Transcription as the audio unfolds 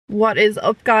What is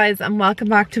up, guys, and welcome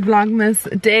back to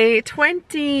Vlogmas day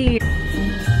 20.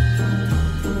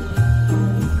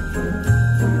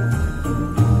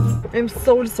 I'm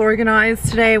so disorganized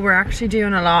today. We're actually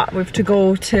doing a lot. We have to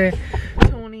go to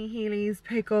Tony Healy's,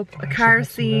 pick up a car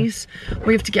seat.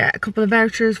 We have to get a couple of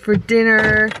vouchers for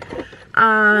dinner,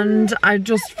 and I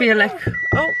just feel like,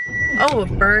 oh, a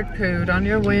bird pooed on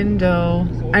your window.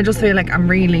 I just feel like I'm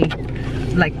really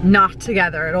not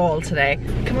together at all today.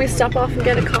 Can we stop off and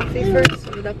get a coffee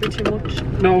first? Would that be too much?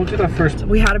 No, we'll do that first.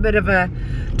 We had a bit of a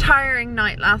tiring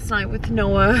night last night with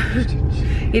Noah.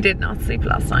 He did not sleep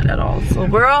last night at all, so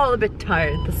we're all a bit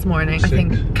tired this morning. 6. I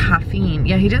think caffeine.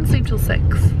 Yeah, he didn't sleep till 6.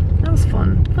 That was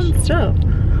fun stuff.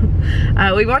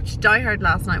 We watched Die Hard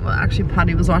last night. Well, actually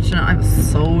Paddy was watching it. I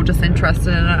was so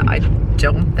disinterested in it. I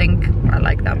don't think I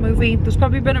like that movie. There's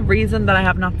probably been a reason that I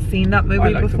have not seen that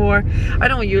movie before. I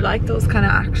know you like those kind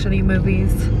of action-y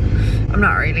movies. I'm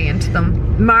not really into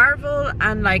them. Marvel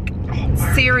and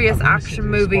serious action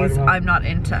movies I'm not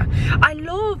into. I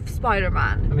love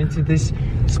Spider-Man. I'm into this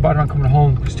Spider-Man Coming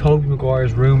Home because Tobey Maguire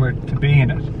is rumoured to be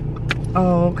in it.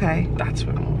 Oh, okay. That's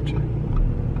what I'm watching.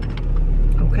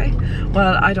 Okay,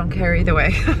 well, I don't care either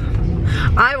way.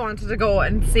 I wanted to go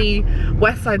and see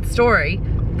West Side Story,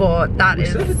 but that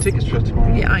is... We still have tickets for it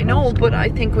tomorrow. Yeah, I know, but I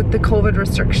think with the COVID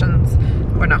restrictions,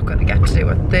 we're not going to get to do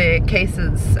it. The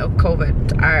cases of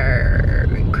COVID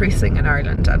are increasing in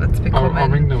Ireland, and it's becoming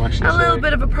a little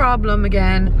bit of a problem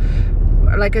again.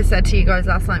 Like I said to you guys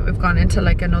last night, we've gone into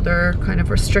another kind of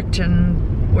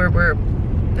restriction where we're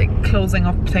closing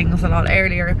up things a lot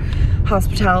earlier.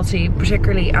 Hospitality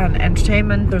particularly, and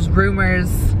entertainment. There's rumours,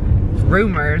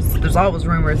 there's always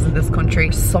rumours in this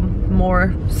country, some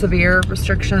more severe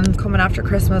restrictions coming after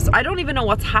Christmas. I don't even know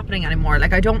what's happening anymore.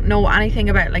 I don't know anything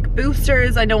about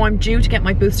boosters. I know I'm due to get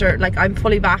my booster. I'm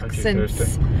fully vaxxed since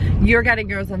Thursday. You're getting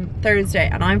yours on Thursday,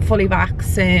 and I'm fully vaxxed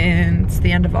since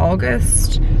the end of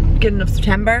August, beginning of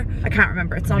September. I can't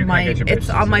remember. It's on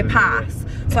my pass,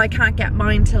 so I can't get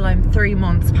mine till I'm 3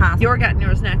 months past. You're getting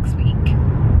yours next week.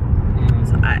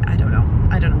 So I don't know.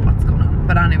 I don't know what's going on.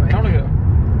 But anyway.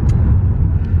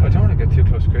 I don't want to get too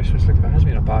close to Christmas. That has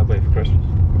been a bad way for Christmas.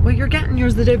 Well, you're getting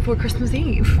yours the day before Christmas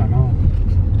Eve. I know.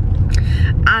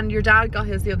 And your dad got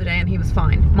his the other day and he was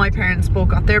fine. My parents both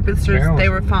got their boosters. They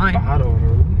were fine. Bad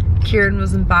order. Kieran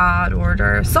was in bad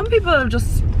order. Some people have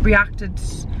just reacted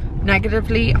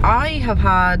negatively. I have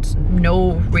had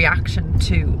no reaction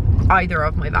to either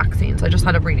of my vaccines. I just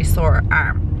had a really sore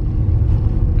arm.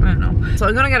 I don't know. So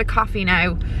I'm gonna get a coffee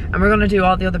now, and we're gonna do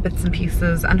all the other bits and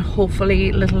pieces, and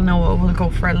hopefully little Noah will go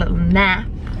for a little nap.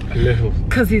 A little.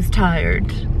 Because he's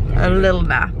tired. A little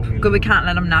nap. But we can't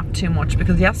let him nap too much,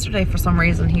 because yesterday for some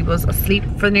reason he was asleep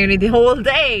for nearly the whole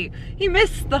day. He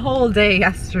missed the whole day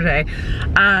yesterday,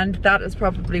 and that is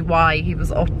probably why he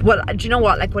was up. Well, do you know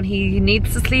what, when he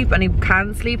needs to sleep and he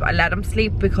can sleep, I let him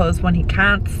sleep, because when he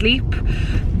can't sleep,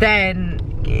 then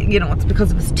it's because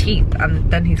of his teeth,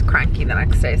 and then he's cranky the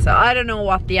next day. So I don't know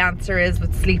what the answer is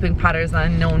with sleeping patterns. I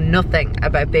know nothing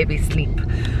about baby sleep.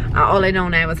 All I know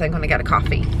now is I'm going to get a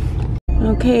coffee.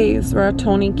 Okay, so we're at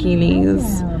Tony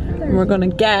Healy's, and we're going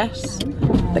to get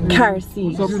the car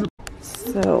seat.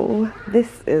 So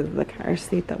this is the car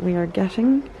seat that we are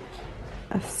getting.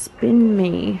 A Spin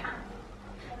Me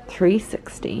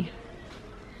 360.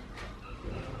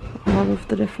 All of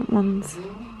the different ones.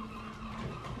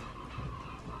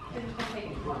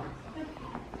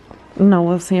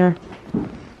 Noah's here.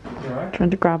 Right. Trying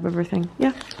to grab everything.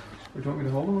 Yeah. Do you want me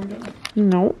to hold him again?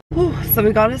 No. So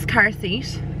we got his car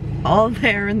seat, all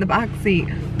there in the back seat.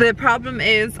 The problem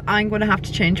is I'm going to have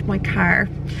to change my car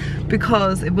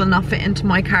because it will not fit into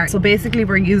my car. So basically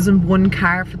we're using one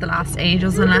car for the last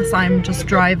ages, unless I'm just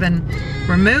driving.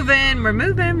 We're moving.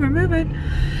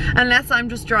 Unless I'm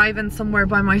just driving somewhere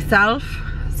by myself.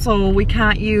 So we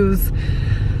can't use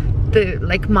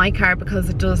my car because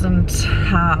it doesn't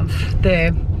have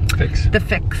the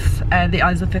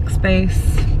Isofix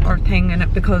base or thing in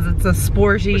it, because it's a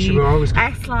sporty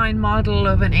S-line model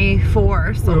of an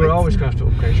A4. So we're always going to have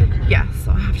to upgrade your car. Yeah,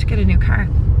 so I have to get a new car.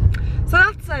 So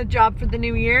that's a job for the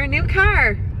new year, a new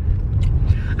car.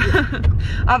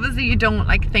 Obviously you don't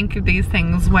think of these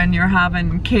things when you're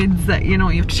having kids, that you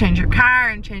have to change your car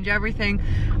and change everything.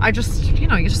 I just you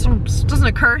just don't, it doesn't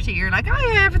occur to you. You're like,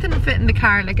 oh yeah, everything will fit in the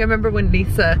car. I remember when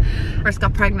Lisa first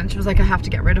got pregnant, she was like, I have to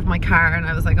get rid of my car, and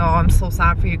I was like, oh, I'm so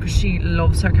sad for you, because she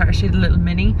loves her car. She had a little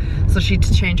Mini, so she had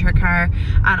to change her car,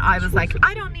 and I was like,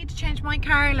 I don't need to change my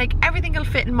car, everything will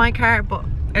fit in my car. But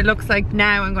it looks like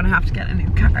now I'm going to have to get a new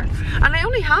car, and I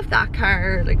only have that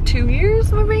car 2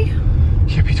 years maybe.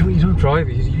 Yeah, but you don't drive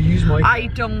it, you use my car. I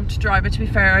don't drive it, to be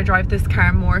fair. I drive this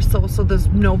car more so there's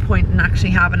no point in actually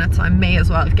having it, so I may as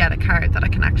well get a car that I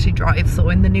can actually drive. So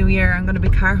in the new year I'm going to be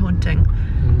car hunting.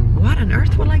 What on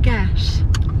earth will I get?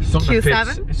 Something Q7? that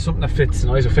fits. It's something that fits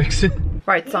and Isofix it.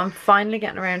 Right, so I'm finally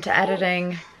getting around to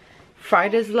editing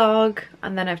Friday's vlog,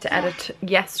 and then I have to edit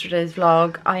yesterday's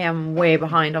vlog. I am way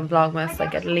behind on Vlogmas,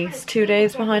 like at least 2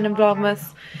 days behind on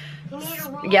Vlogmas.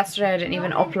 Yesterday I didn't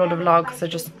even upload a vlog because I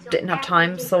just didn't have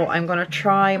time, so I'm going to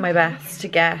try my best to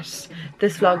get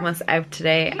this Vlogmas out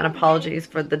today, and apologies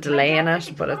for the delay in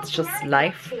it, but it's just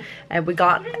life. We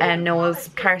got Noah's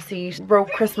car seat,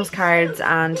 wrote Christmas cards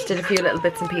and did a few little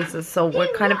bits and pieces, so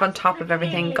we're kind of on top of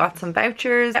everything. Got some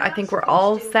vouchers. I think we're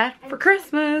all set for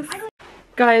Christmas.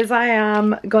 Guys, I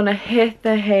am gonna hit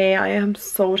the hay. I am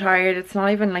so tired. It's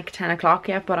not even like 10 o'clock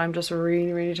yet, but I'm just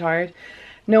really tired.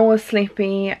 Noah's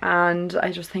sleepy, and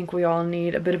I just think we all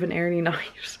need a bit of an early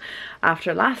night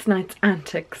after last night's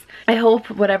antics. I hope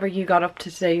whatever you got up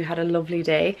to today, you had a lovely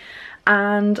day,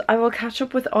 and I will catch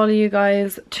up with all of you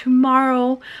guys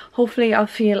tomorrow. Hopefully I'll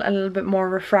feel a little bit more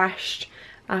refreshed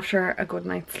after a good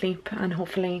night's sleep, and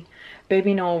hopefully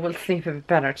baby Noah will sleep a bit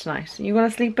better tonight. You gonna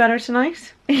sleep better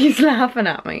tonight? He's laughing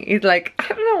at me. He's like, I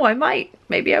don't know, I might,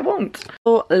 maybe I won't.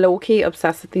 So low-key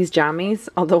obsessed with these jammies,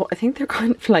 although I think they're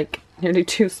kind of like nearly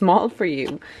too small for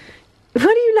you. What are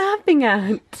you laughing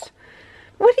at?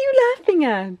 What are you laughing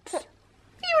at? What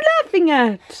are you laughing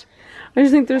at? I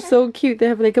just think they're so cute. They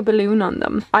have like a balloon on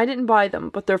them. I didn't buy them,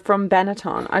 but they're from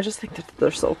Benetton. I just think that they're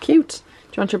so cute.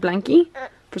 Do you want your blankie?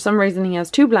 For some reason he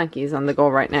has 2 blankies on the go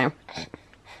right now.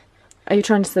 Are you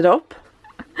trying to sit up?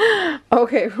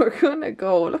 Okay, we're gonna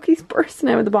go. Look, he's bursting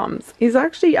out of the bombs. He's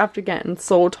actually, after getting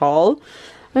so tall,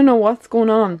 I don't know what's going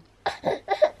on.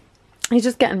 He's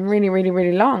just getting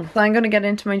really long. So I'm gonna get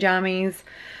into my jammies,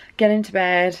 get into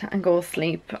bed and go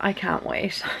sleep. I can't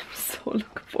wait. I'm so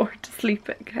looking forward to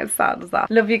sleeping. How sad is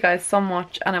that? Love you guys so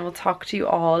much, and I will talk to you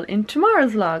all in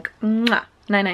tomorrow's vlog. Mwah. Night night.